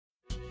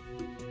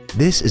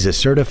This is a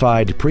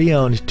certified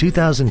pre-owned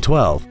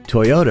 2012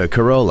 Toyota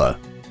Corolla.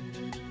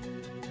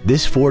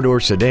 This four-door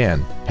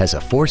sedan has a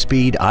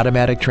 4-speed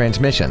automatic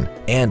transmission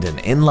and an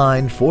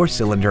inline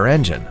 4-cylinder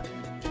engine.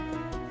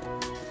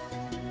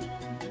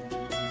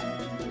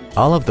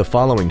 All of the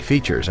following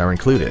features are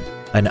included: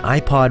 an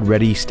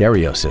iPod-ready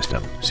stereo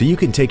system so you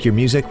can take your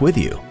music with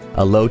you,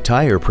 a low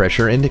tire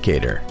pressure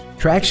indicator,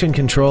 traction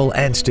control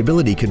and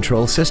stability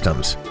control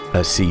systems,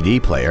 a CD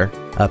player,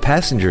 a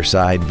passenger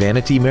side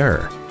vanity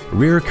mirror,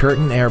 rear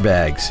curtain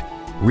airbags,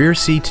 rear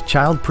seat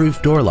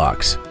child-proof door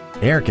locks,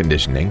 air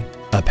conditioning,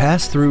 a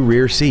pass-through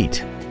rear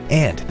seat,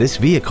 and this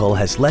vehicle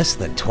has less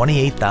than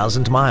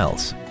 28,000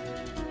 miles.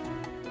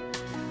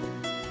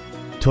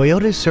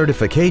 Toyota's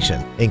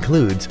certification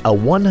includes a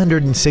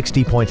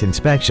 160-point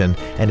inspection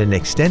and an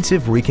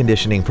extensive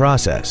reconditioning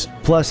process,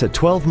 plus a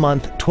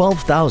 12-month,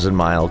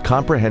 12,000-mile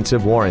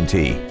comprehensive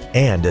warranty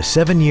and a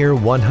 7-year,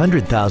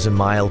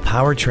 100,000-mile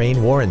powertrain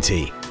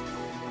warranty.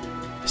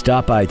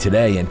 Stop by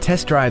today and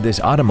test drive this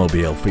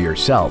automobile for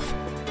yourself.